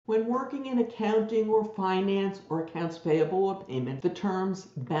When working in accounting or finance or accounts payable or payment, the terms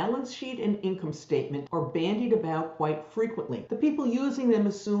balance sheet and income statement are bandied about quite frequently. The people using them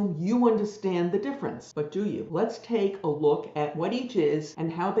assume you understand the difference. But do you? Let's take a look at what each is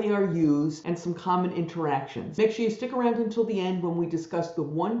and how they are used and some common interactions. Make sure you stick around until the end when we discuss the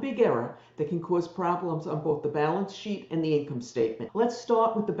one big error that can cause problems on both the balance sheet and the income statement. Let's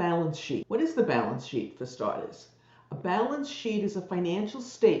start with the balance sheet. What is the balance sheet for starters? A balance sheet is a financial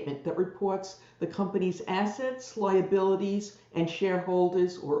statement that reports the company's assets, liabilities, and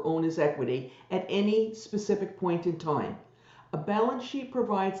shareholders or owners' equity at any specific point in time. A balance sheet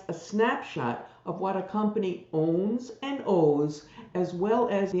provides a snapshot of what a company owns and owes, as well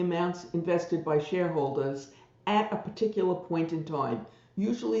as the amounts invested by shareholders at a particular point in time,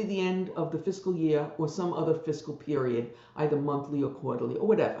 usually the end of the fiscal year or some other fiscal period, either monthly or quarterly or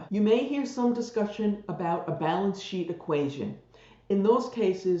whatever. You may hear some discussion about a balance sheet equation. In those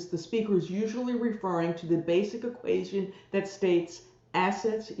cases, the speaker is usually referring to the basic equation that states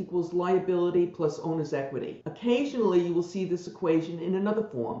assets equals liability plus owner's equity. Occasionally, you will see this equation in another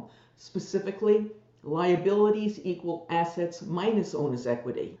form, specifically liabilities equal assets minus owner's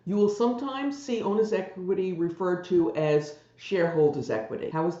equity. You will sometimes see owner's equity referred to as shareholders'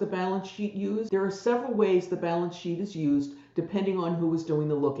 equity. How is the balance sheet used? There are several ways the balance sheet is used depending on who is doing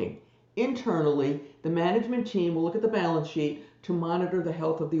the looking. Internally, the management team will look at the balance sheet to monitor the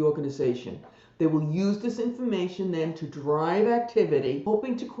health of the organization. They will use this information then to drive activity,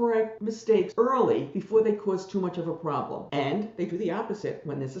 hoping to correct mistakes early before they cause too much of a problem. And they do the opposite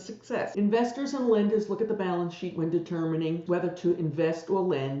when there's a success. Investors and lenders look at the balance sheet when determining whether to invest or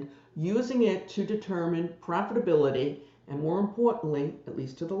lend, using it to determine profitability and, more importantly, at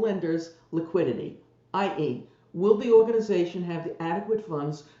least to the lenders, liquidity, i.e., will the organization have the adequate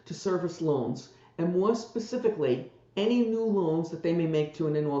funds to service loans, and more specifically, any new loans that they may make to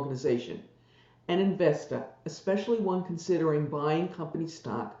an organization. An investor, especially one considering buying company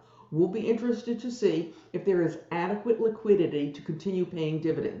stock, will be interested to see if there is adequate liquidity to continue paying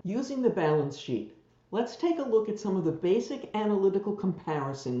dividends. Using the balance sheet, let's take a look at some of the basic analytical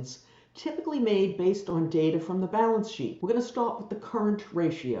comparisons typically made based on data from the balance sheet. We're going to start with the current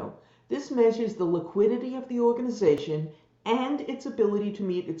ratio. This measures the liquidity of the organization and its ability to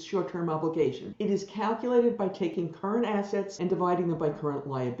meet its short-term obligations. It is calculated by taking current assets and dividing them by current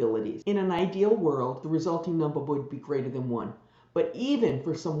liabilities. In an ideal world, the resulting number would be greater than 1. But even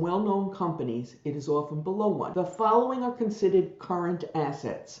for some well-known companies, it is often below 1. The following are considered current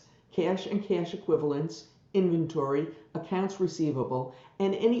assets: cash and cash equivalents, inventory, accounts receivable,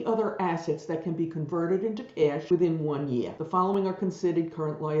 and any other assets that can be converted into cash within 1 year. The following are considered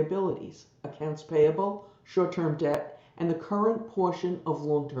current liabilities: accounts payable, short-term debt, and the current portion of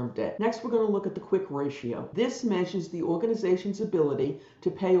long-term debt. Next, we're going to look at the quick ratio. This measures the organization's ability to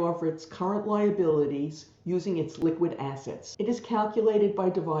pay off its current liabilities using its liquid assets. It is calculated by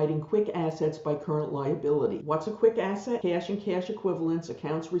dividing quick assets by current liability. What's a quick asset? Cash and cash equivalents,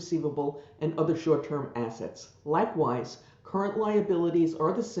 accounts receivable, and other short-term assets. Likewise, current liabilities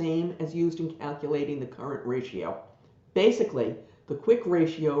are the same as used in calculating the current ratio. Basically, the quick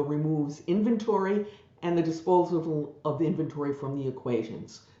ratio removes inventory and the disposal of the inventory from the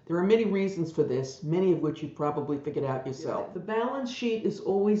equations. There are many reasons for this, many of which you've probably figured out yourself. The balance sheet is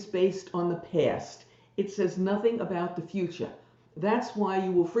always based on the past. It says nothing about the future. That's why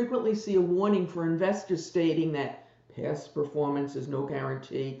you will frequently see a warning for investors stating that past performance is no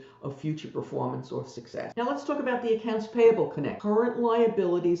guarantee of future performance or success. Now let's talk about the accounts payable connect. Current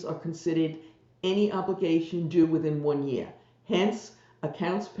liabilities are considered any obligation due within 1 year. Hence,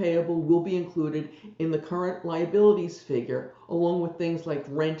 accounts payable will be included in the current liabilities figure, along with things like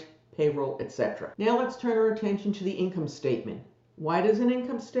rent, payroll, etc. Now let's turn our attention to the income statement. Why does an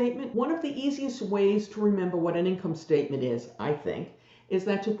income statement? One of the easiest ways to remember what an income statement is, I think, is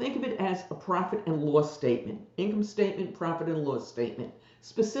that to think of it as a profit and loss statement. Income statement, profit and loss statement.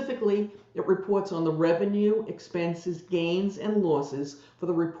 Specifically, it reports on the revenue, expenses, gains, and losses for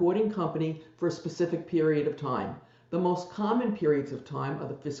the reporting company for a specific period of time. The most common periods of time are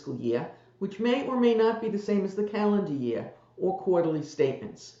the fiscal year, which may or may not be the same as the calendar year, or quarterly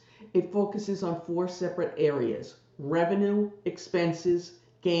statements. It focuses on 4 separate areas: revenue, expenses,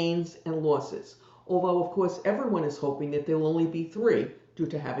 gains, and losses. Although, of course, everyone is hoping that there will only be 3 due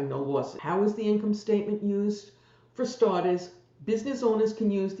to having no losses. How is the income statement used? For starters, business owners can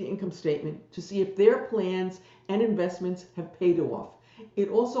use the income statement to see if their plans and investments have paid off. It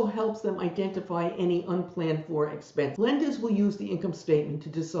also helps them identify any unplanned for expense. Lenders will use the income statement to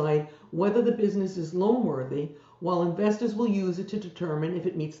decide whether the business is loan worthy, while investors will use it to determine if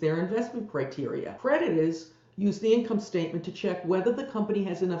it meets their investment criteria. Creditors Use the income statement to check whether the company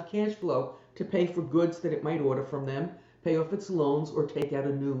has enough cash flow to pay for goods that it might order from them, pay off its loans, or take out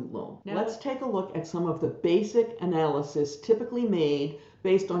a new loan. Now let's take a look at some of the basic analysis typically made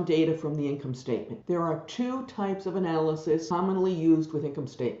based on data from the income statement. There are two types of analysis commonly used with income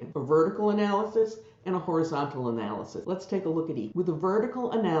statement: a vertical analysis and a horizontal analysis. Let's take a look at each. With a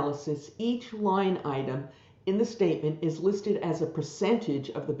vertical analysis, each line item in the statement is listed as a percentage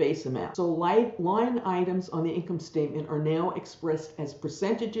of the base amount. So line items on the income statement are now expressed as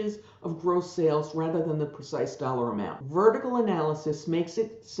percentages of gross sales rather than the precise dollar amount. Vertical analysis makes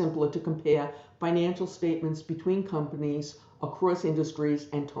it simpler to compare financial statements between companies across industries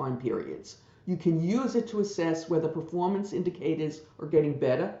and time periods. You can use it to assess whether performance indicators are getting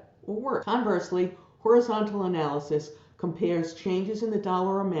better or worse. Conversely, horizontal analysis compares changes in the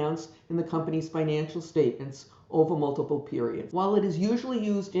dollar amounts in the company's financial statements over multiple periods. While it is usually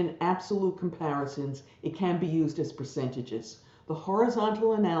used in absolute comparisons, it can be used as percentages. The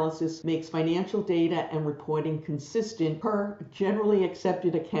horizontal analysis makes financial data and reporting consistent per generally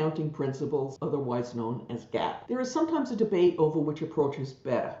accepted accounting principles, otherwise known as GAAP. There is sometimes a debate over which approach is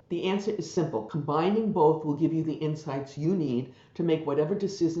better. The answer is simple. Combining both will give you the insights you need to make whatever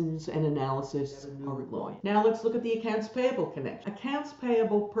decisions and analysis are required. Now let's look at the accounts payable connection. Accounts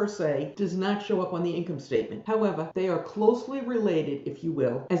payable per se does not show up on the income statement. However, they are closely related, if you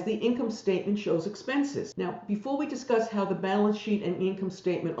will, as the income statement shows expenses. Now, before we discuss how the balance sheet and income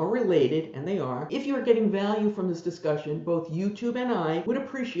statement are related, and they are, if you are getting value from this discussion, both YouTube and I would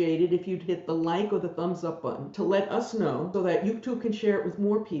appreciate it if you'd hit the like or the thumbs up button to let us know so that YouTube can share it with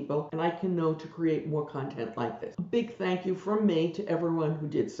more people and I can know to create more content like this. A big thank you from me to everyone who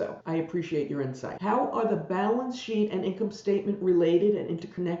did so. I appreciate your insight. How are the balance sheet and income statement related and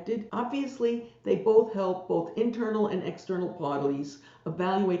interconnected? Obviously, they both help both internal and external parties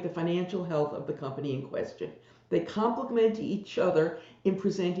evaluate the financial health of the company in question. They complement each other in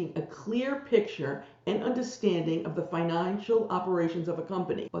presenting a clear picture and understanding of the financial operations of a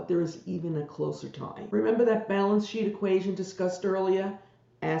company. But there is even a closer tie. Remember that balance sheet equation discussed earlier?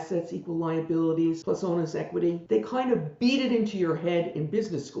 Assets equal liabilities plus owner's equity. They kind of beat it into your head in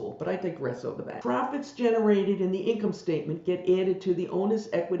business school, but I digress over that. Profits generated in the income statement get added to the owner's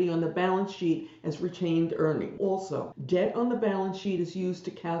equity on the balance sheet as retained earnings. Also, debt on the balance sheet is used to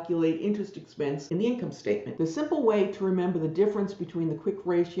calculate interest expense in the income statement. The simple way to remember the difference between the quick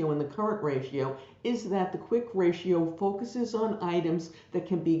ratio and the current ratio is that the quick ratio focuses on items that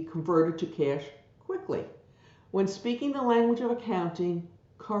can be converted to cash quickly. When speaking the language of accounting,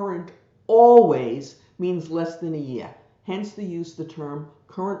 current always means less than a year. Hence the use of the term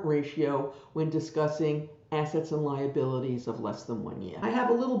current ratio when discussing assets and liabilities of less than 1 year. I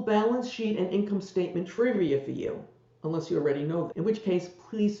have a little balance sheet and income statement trivia for you, unless you already know that. In which case,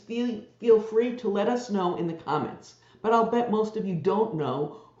 please feel free to let us know in the comments. But I'll bet most of you don't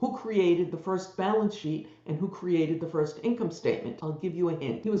know who created the first balance sheet and who created the first income statement. I'll give you a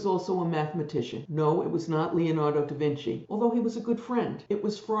hint. He was also a mathematician. No, it was not Leonardo da Vinci, although he was a good friend. It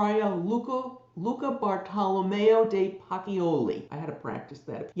was Friar Luca Bartolomeo de Pacioli. I had to practice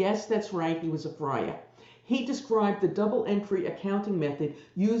that. Yes, that's right, he was a friar. He described the double entry accounting method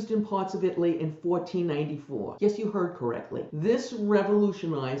used in parts of Italy in 1494. Yes, you heard correctly. This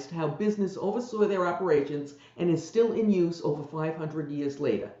revolutionized how business oversaw their operations and is still in use over 500 years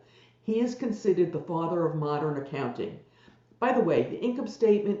later. He is considered the father of modern accounting. By the way, the income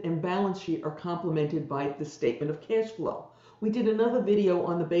statement and balance sheet are complemented by the statement of cash flow. We did another video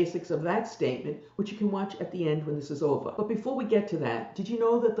on the basics of that statement, which you can watch at the end when this is over. But before we get to that, did you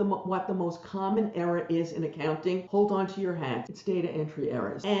know that what the most common error is in accounting? Hold on to your hat. It's data entry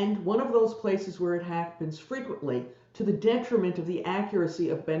errors. And one of those places where it happens frequently, to the detriment of the accuracy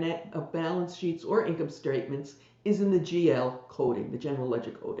of balance sheets or income statements, is in the GL coding, the general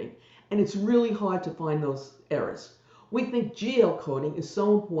ledger coding. And it's really hard to find those errors. We think GL coding is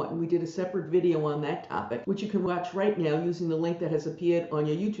so important, we did a separate video on that topic, which you can watch right now using the link that has appeared on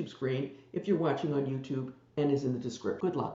your YouTube screen if you're watching on YouTube and is in the description. Good luck.